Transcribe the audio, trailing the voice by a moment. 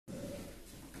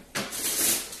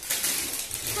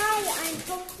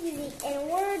Pokie Zeke, and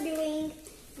we're doing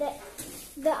the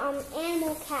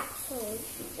animal capsules.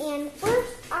 And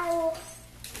first, I will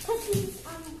put these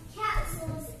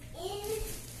capsules in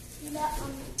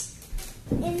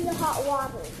the hot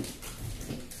water.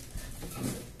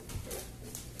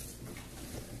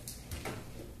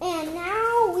 And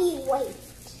now we wait.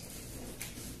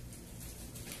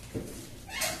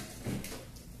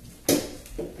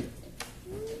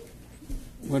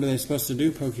 What are they supposed to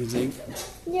do, Pokie Zeke?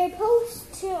 They're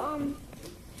supposed to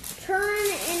turn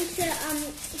into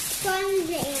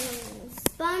sponge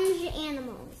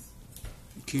animals.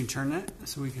 Can you turn it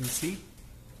so we can see?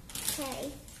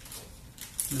 Okay.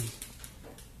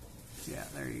 Yeah,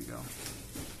 there you go.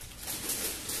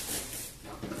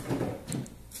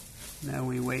 Now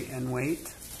we wait and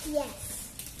wait. Yes.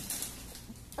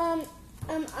 I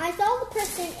saw the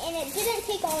person, and it didn't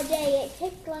take all day. It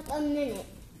took like a minute.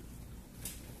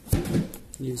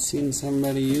 You've seen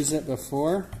somebody use it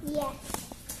before? Yes.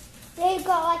 They've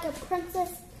got like a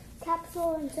princess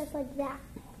capsule and stuff like that.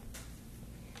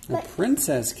 A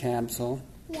princess capsule?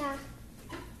 Yeah.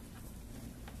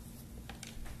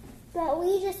 But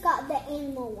we just got the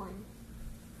animal one.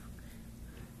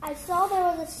 I saw there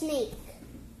was a snake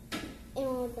in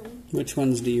one of them. Which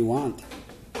ones do you want?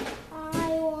 I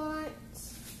want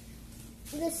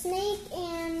the snake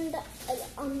and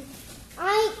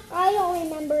I don't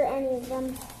remember any of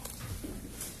them.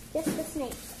 Just the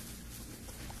snake.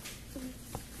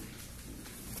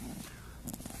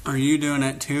 Are you doing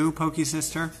it too, Pokie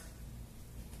Sister?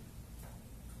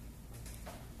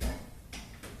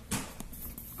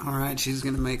 Alright, she's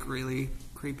going to make really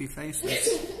creepy faces.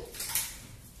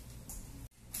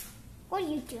 What are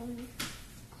you doing?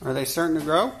 Are they starting to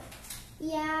grow?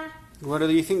 Yeah. What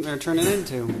do you think they're turning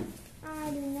into?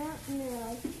 I do not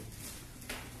know.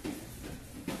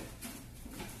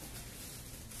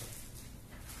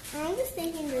 I was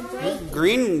thinking the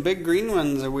dragon. Big green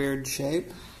one's a weird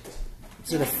shape.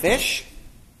 Is it a fish?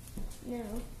 No.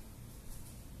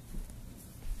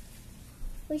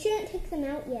 We shouldn't take them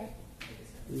out yet.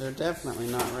 They're definitely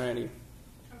not ready.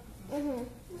 They're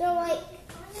like,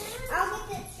 I'll get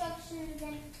the instructions,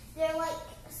 and they're like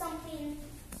something.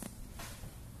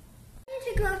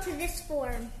 Starting to grow to this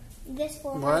form.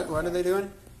 What are they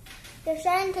doing? They're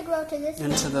starting to grow to this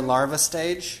form. Into the larva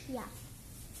stage? Yeah.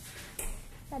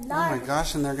 Oh my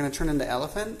gosh, and they're going to turn into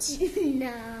elephants?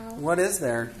 No. What is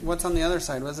there? What's on the other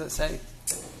side? What does it say?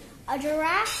 A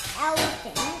giraffe,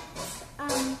 elephant,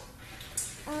 and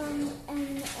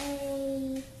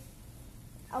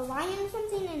a lion or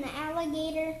something, and an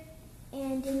alligator,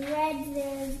 and in red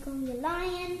there's going to be a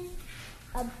lion,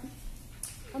 a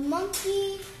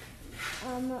monkey,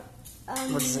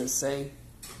 What does it say?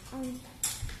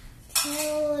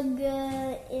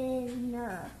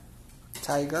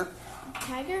 Tiger,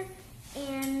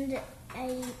 and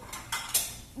a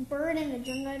bird in the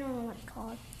jungle. I don't know what it's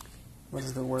called. What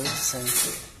does the word say?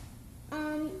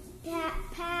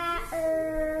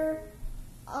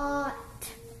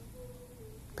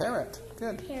 Parrot.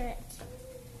 Good. Parrot.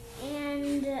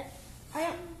 And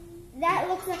that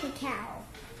looks like a cow.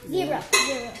 Zebra.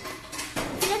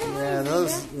 Yeah,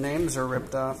 those names are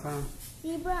ripped off, huh?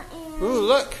 Zebra and... Ooh,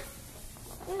 look!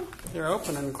 They're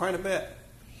opening quite a bit.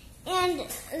 And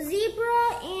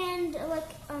zebra and, like,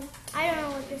 I don't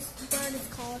know what this bird is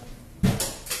called.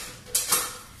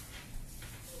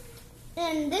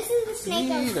 And this is the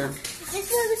snake This is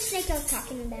the snake I was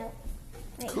talking about.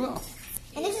 Right. Cool.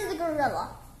 And this is the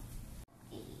gorilla.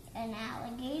 An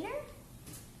alligator.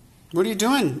 What are you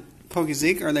doing, Pokie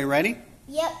Zeke? Are they ready?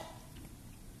 Yep.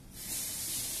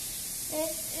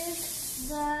 This is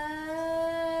the...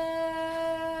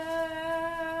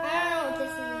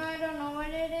 I don't know what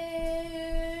it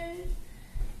is.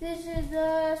 This is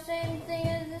the same thing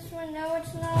as this one. No,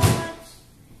 it's not.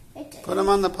 Put them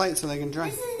on the plate so they can dry.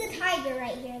 This is the tiger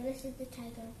right here. This is the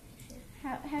tiger.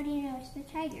 How do you know it's the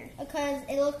tiger? Because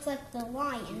it looks like the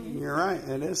lion. You're right.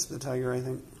 It is the tiger, I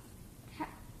think.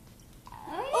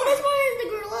 Oh, this one is the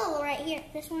gorilla right here.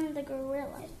 This one is the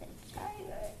gorilla.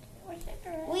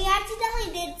 We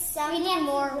accidentally did some. We need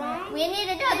more. Wrong. We need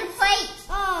another plate.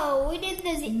 Oh, we did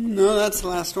the... No, that's the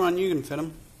last one. You can fit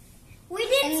them. We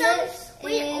did some...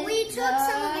 We took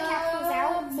some of the capsules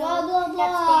out. Blah, blah,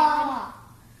 blah.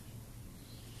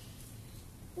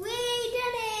 We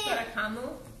did it.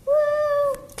 Woo.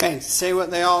 Okay, say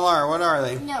what they all are. What are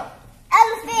they? No.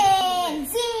 Elephant,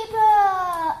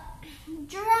 zebra,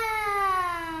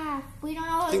 giraffe. We don't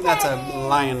know what I think that's a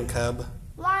lion cub.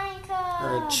 Lion cub.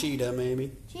 Or a cheetah,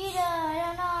 maybe. Cheetah, I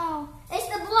don't know. It's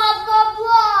the blah, blah,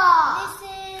 blah. This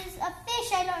is a fish.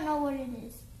 I don't know what it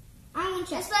is. I'm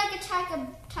check. It's like a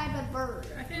type of bird.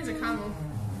 I think it's a camel.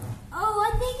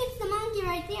 Oh, I think it's the monkey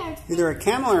right there. Either a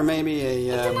camel or maybe a. Is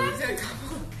it a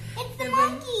camel? It's the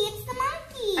monkey. It's the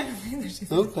monkey. I don't think there's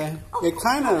a Okay. It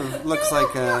kind of looks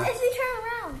like No, a. if you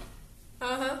turn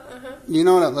around. You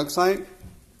know what it looks like?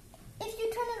 If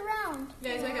you turn it around. Yeah,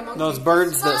 it's like a monkey. Those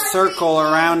birds that circle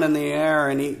around in the air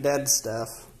and eat dead stuff.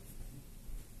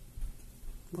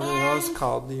 What are those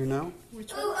called? Do you know?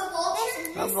 Which Ooh, one? a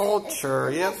vulture. A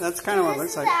vulture. Yep, that's kind of what it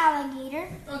looks This is like. the alligator.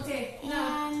 Okay.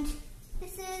 And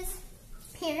this is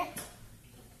parrot.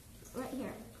 Right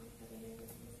here.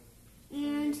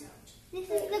 And this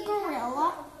is the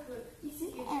gorilla. This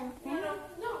is the elephant.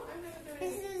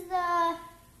 This is the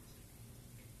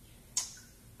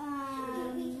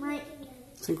right.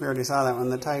 I think we already saw that one,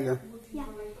 the tiger. Yeah.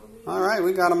 All right,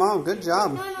 we got them all. Good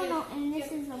job. No. And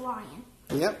this is the lion.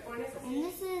 Yep. And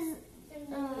this is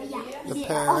yeah. The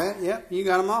parrot. Yep, you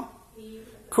got them all.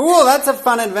 Cool, that's a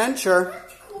fun adventure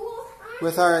Cool.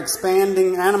 with our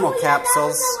expanding animal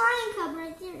capsules. That was the lion cub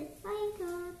right there. Lion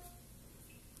cub.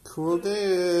 Cool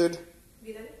dude.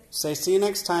 Say see you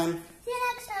next time.